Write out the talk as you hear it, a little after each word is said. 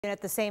And at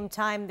the same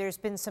time, there's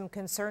been some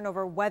concern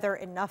over whether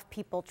enough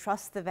people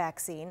trust the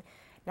vaccine.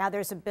 Now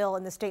there's a bill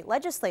in the state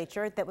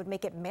legislature that would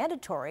make it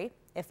mandatory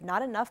if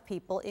not enough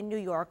people in New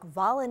York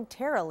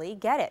voluntarily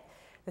get it.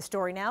 The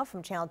story now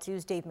from Channel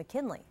 2's Dave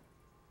McKinley.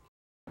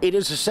 It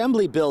is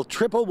Assembly Bill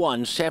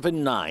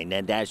 11179,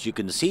 and as you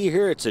can see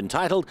here, it's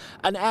entitled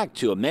An Act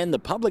to Amend the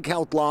Public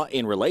Health Law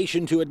in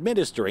Relation to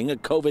Administering a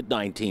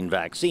COVID-19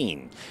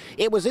 Vaccine.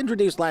 It was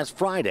introduced last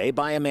Friday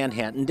by a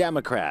Manhattan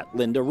Democrat,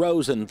 Linda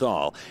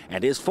Rosenthal,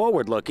 and is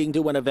forward-looking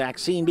to when a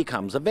vaccine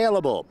becomes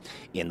available.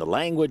 In the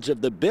language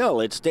of the bill,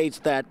 it states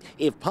that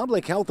if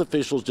public health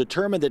officials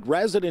determine that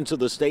residents of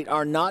the state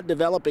are not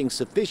developing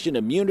sufficient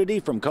immunity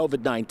from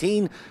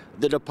COVID-19,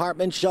 the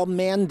department shall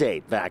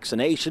mandate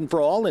vaccination for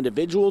all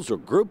individuals or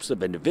groups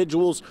of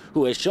individuals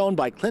who, as shown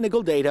by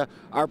clinical data,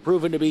 are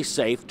proven to be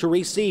safe to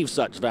receive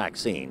such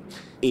vaccine.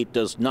 It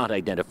does not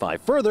identify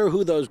further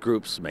who those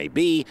groups may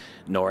be,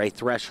 nor a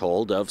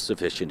threshold of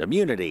sufficient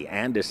immunity,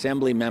 and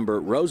Assemblymember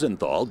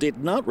Rosenthal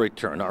did not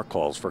return our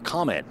calls for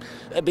comment.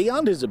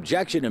 Beyond his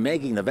objection to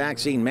making the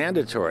vaccine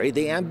mandatory,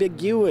 the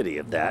ambiguity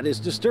of that is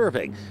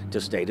disturbing, to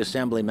State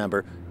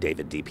Assemblymember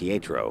David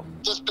DiPietro.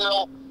 This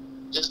bill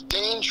is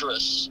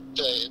dangerous,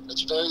 Dave.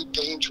 It's very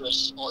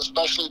dangerous,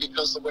 especially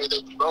because the way they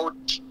wrote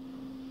it,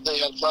 they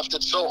have left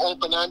it so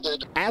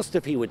open-ended. Asked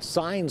if he would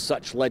sign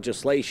such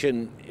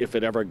legislation if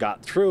it ever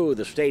got through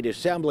the state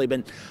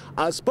assemblyman,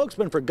 a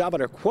spokesman for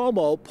Governor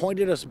Cuomo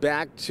pointed us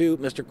back to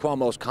Mr.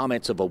 Cuomo's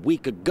comments of a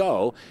week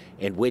ago,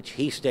 in which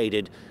he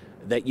stated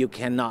that you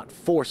cannot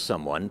force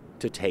someone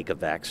to take a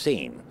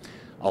vaccine.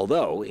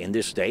 Although in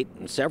this state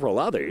and several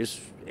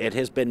others, it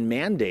has been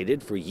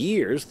mandated for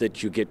years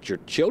that you get your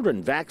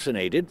children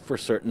vaccinated for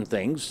certain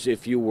things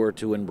if you were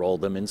to enroll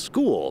them in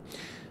school.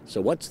 So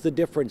what's the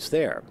difference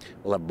there?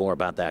 We'll have more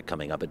about that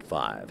coming up at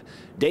 5.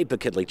 Dave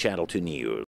McKinley, Channel 2 News.